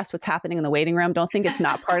 never trust what's happening in the waiting room. Don't think it's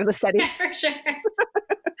not part of the study. For sure.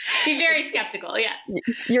 Be very skeptical. Yeah.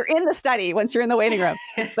 You're in the study once you're in the waiting room.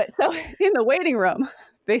 But so in the waiting room,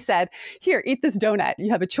 they said, here, eat this donut.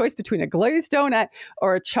 You have a choice between a glazed donut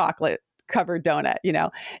or a chocolate covered donut,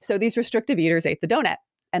 So these restrictive eaters ate the donut.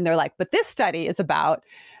 And they're like, but this study is about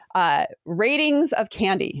ratings of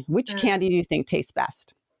candy. Which candy do you think tastes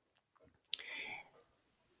best?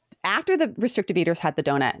 After the restrictive eaters had the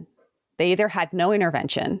donut, they either had no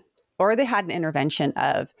intervention or they had an intervention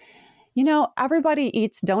of, everybody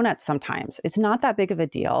eats donuts sometimes. It's not that big of a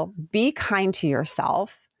deal. Be kind to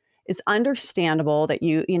yourself. It's understandable that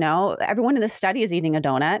everyone in this study is eating a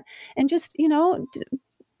donut, and just,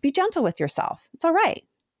 be gentle with yourself. It's all right.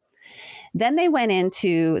 Then they went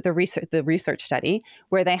into the research study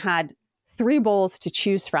where they had 3 bowls to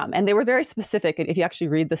choose from. And they were very specific. If you actually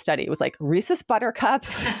read the study, it was like Reese's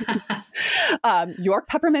Buttercups, York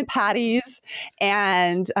Peppermint Patties,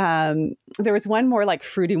 and there was one more like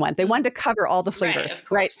fruity one. They wanted to cover all the flavors,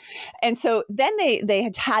 right? And so then they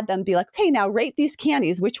had them be like, okay, now rate these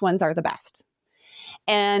candies. Which ones are the best?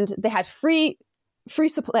 And they had free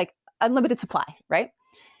supply, like unlimited supply, right?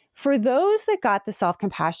 For those that got the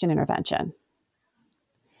self-compassion intervention,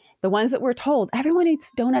 the ones that were told, everyone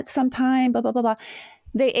eats donuts sometime, blah, blah, blah, blah.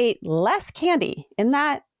 They ate less candy in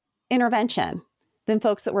that intervention than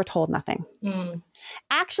folks that were told nothing.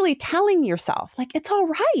 Actually telling yourself, like, it's all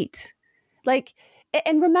right. Like,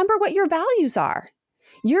 and remember what your values are.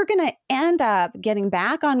 You're going to end up getting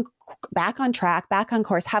back on track, back on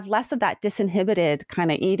course, have less of that disinhibited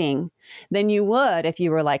kind of eating than you would if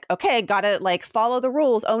you were like, okay, got to like follow the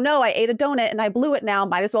rules. Oh no, I ate a donut and I blew it now.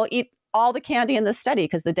 Might as well eat all the candy in this study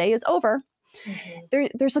because the day is over.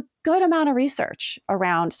 There's a good amount of research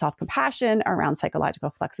around self-compassion, around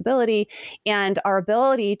psychological flexibility, and our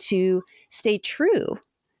ability to stay true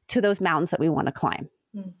to those mountains that we want to climb.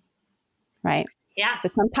 Right? Yeah.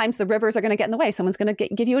 But sometimes the rivers are going to get in the way. Someone's going to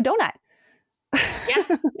give you a donut.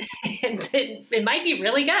 Yeah. It might be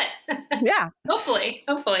really good. Yeah. Hopefully.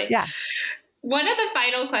 Yeah. One of the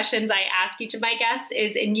final questions I ask each of my guests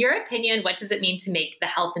is, in your opinion, what does it mean to make the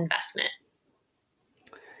health investment?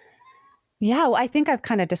 Yeah, well, I think I've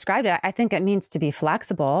kind of described it. I think it means to be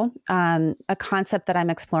flexible. A concept that I'm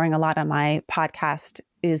exploring a lot on my podcast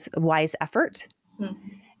is wise effort.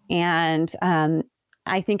 And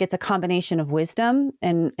I think it's a combination of wisdom,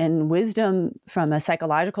 and wisdom from a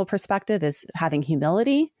psychological perspective is having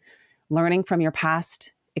humility, learning from your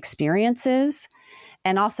past experiences,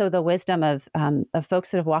 and also the wisdom of folks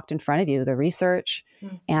that have walked in front of you, the research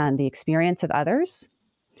and the experience of others.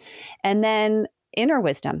 And then inner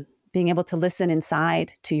wisdom, being able to listen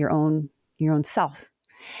inside to your own self.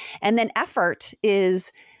 And then effort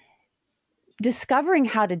is discovering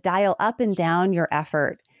how to dial up and down your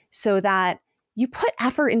effort so that you put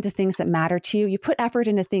effort into things that matter to you. You put effort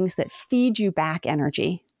into things that feed you back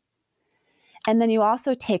energy. And then you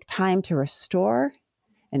also take time to restore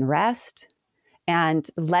and rest and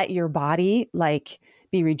let your body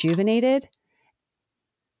be rejuvenated.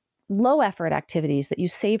 Low effort activities that you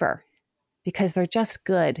savor because they're just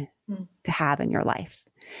good to have in your life.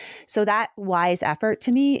 So that wise effort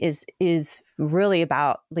to me is really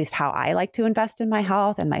about at least how I like to invest in my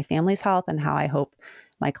health and my family's health, and how I hope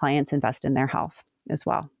my clients invest in their health as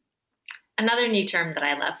well. Another new term that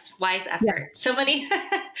I love, wise effort. Yeah. So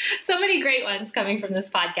many great ones coming from this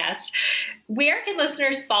podcast. Where can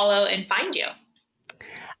listeners follow and find you?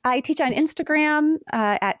 I teach on Instagram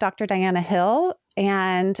at Dr. Diana Hill,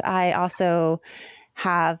 and I also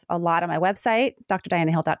have a lot on my website,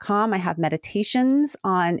 drdianahill.com. I have meditations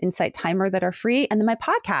on Insight Timer that are free. And then my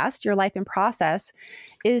podcast, Your Life in Process,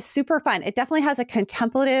 is super fun. It definitely has a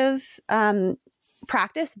contemplative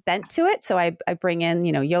practice bent to it. So I bring in,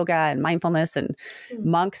 yoga and mindfulness and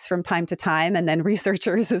monks from time to time, and then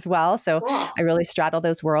researchers as well. So cool. I really straddle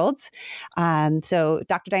those worlds. So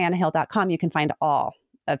drdianahill.com, you can find all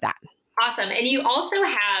of that. Awesome. And you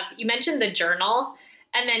mentioned the journal.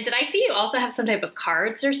 And then did I see you also have some type of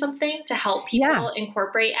cards or something to help people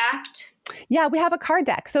incorporate ACT? Yeah, we have a card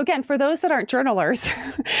deck. So again, for those that aren't journalers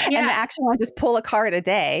and actually want to just pull a card a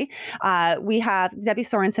day, we have Debbie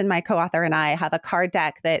Sorensen, my co-author, and I have a card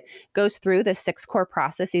deck that goes through the 6 core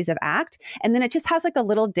processes of ACT. And then it just has a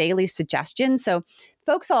little daily suggestion. So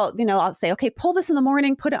folks, I'll say, okay, pull this in the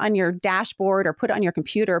morning, put it on your dashboard or put it on your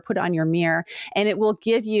computer, or put it on your mirror, and it will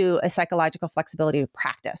give you a psychological flexibility to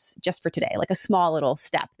practice just for today, like a small little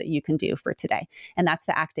step that you can do for today. And that's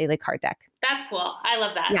the ACT Daily Card Deck. That's cool. I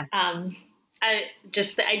love that. Yeah.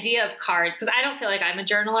 Just the idea of cards, because I don't feel like I'm a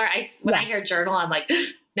journaler. When I hear journal, I'm like,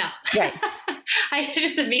 No. Right. I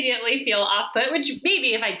just immediately feel off put, which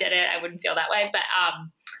maybe if I did it, I wouldn't feel that way. But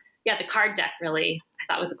yeah, the card deck really, I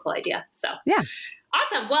thought was a cool idea. So Yeah.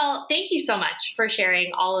 Awesome. Well, thank you so much for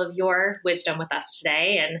sharing all of your wisdom with us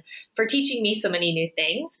today and for teaching me so many new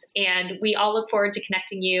things. And we all look forward to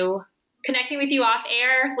connecting with you off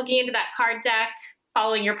air, looking into that card deck,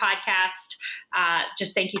 following your podcast.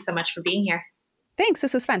 Just thank you so much for being here. Thanks.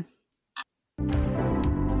 This was fun.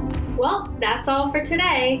 Well, that's all for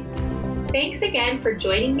today. Thanks again for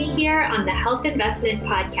joining me here on the Health Investment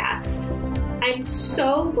Podcast. I'm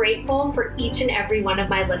so grateful for each and every one of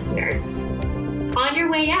my listeners. On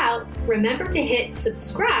your way out, remember to hit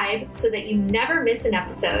subscribe so that you never miss an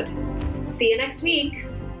episode. See you next week.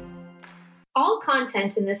 All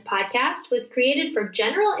content in this podcast was created for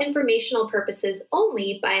general informational purposes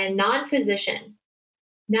only by a non-physician.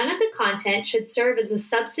 None of the content should serve as a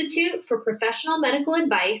substitute for professional medical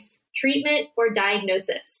advice, treatment, or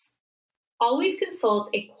diagnosis. Always consult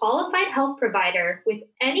a qualified health provider with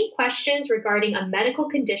any questions regarding a medical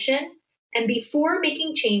condition and before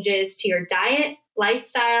making changes to your diet,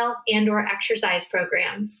 lifestyle, and/or exercise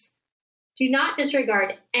programs. Do not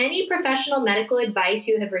disregard any professional medical advice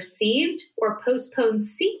you have received or postpone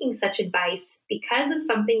seeking such advice because of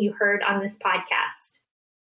something you heard on this podcast.